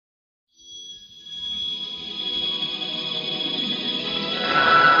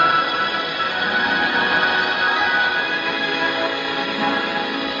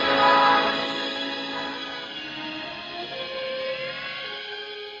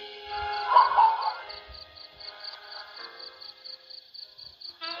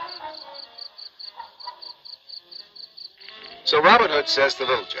So Robin Hood says to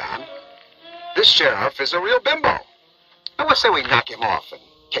Little John, this sheriff is a real bimbo. Now let's say we knock him off and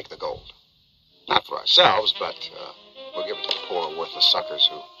take the gold. Not for ourselves, but we'll give it to the poor, worthless suckers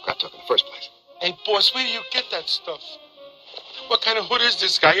who got took in the first place. Hey, boss, where do you get that stuff? What kind of hood is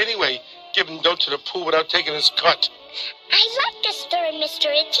this guy anyway? Giving dough to the poor without taking his cut. I like this story, Mr.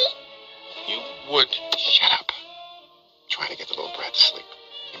 Itchy. You would. Shut up. Trying to get the little brat to sleep.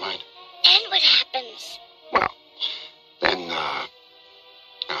 You mind? Then what happens? Well, then,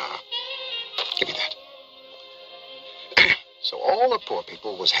 give me that. So all the poor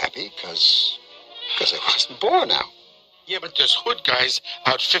people was happy because they wasn't poor now. Yeah, but this hood guy's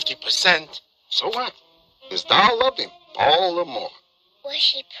out 50%. So what? His doll loved him all the more. Was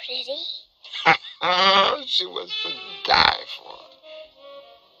she pretty? She was to die for.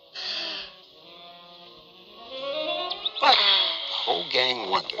 But the whole gang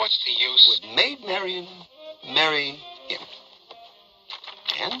wondered. What's the use? Would Maid Marian marry him?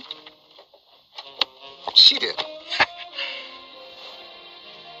 And she did.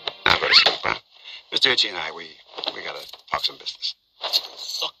 Now go to sleep, huh? Mr. Itchy and I, we gotta talk some business.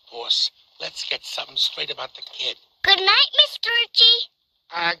 Look, boss, let's get something straight about the kid. Good night, Mr. Itchy.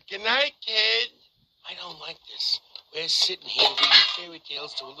 Good night, kid. I don't like this. We're sitting here reading fairy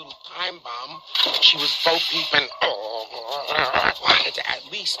tales to a little time bomb. She was bo-peeping.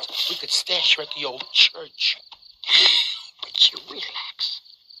 At least we could stash her at the old church. Would you relax?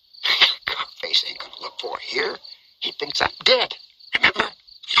 Carface ain't gonna look for her here. He thinks I'm dead. Remember?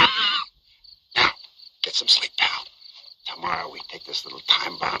 Now, get some sleep, pal. Tomorrow we take this little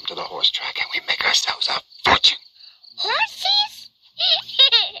time bomb to the horse track and we make ourselves a fortune. Horses?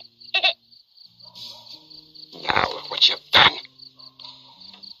 Now look what you've done.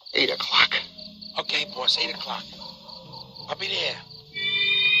 8 o'clock. Okay, boss, 8 o'clock. I'll be there.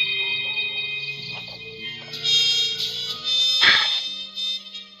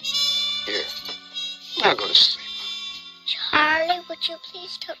 Here. Now go to sleep. Charlie, would you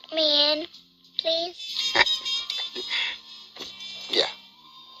please tuck me in? Please? Yeah.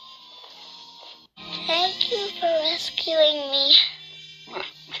 Thank you for rescuing me.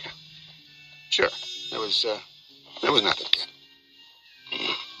 Sure. There was nothing, kid.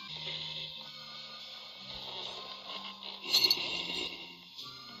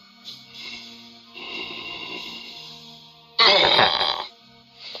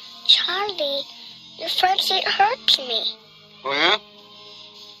 Charlie, your front seat hurts me. Oh, yeah?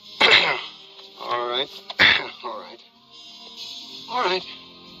 All right. All right. All right.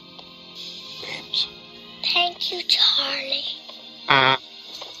 Games. Thank you, Charlie. Now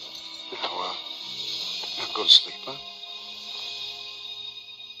go to sleep, huh?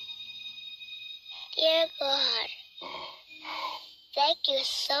 Dear God, thank you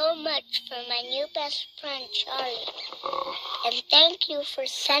so much for my new best friend, Charlie. And thank you for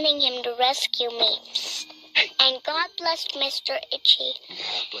sending him to rescue me. And God bless Mr. Itchy.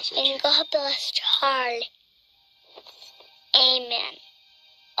 God bless Itchy. And God bless Charlie. Amen.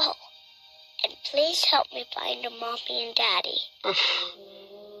 Oh, and please help me find a mommy and daddy.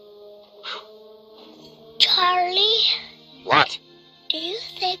 Charlie? What? Do you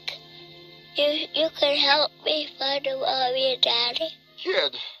think you can help me find a mommy and daddy?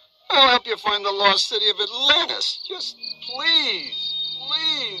 Kid, I'll help you find the lost city of Atlantis. Just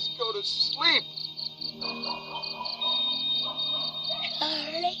please go to sleep.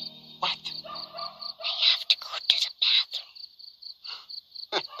 Charlie? What? I have to go to the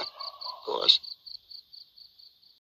bathroom. Of course.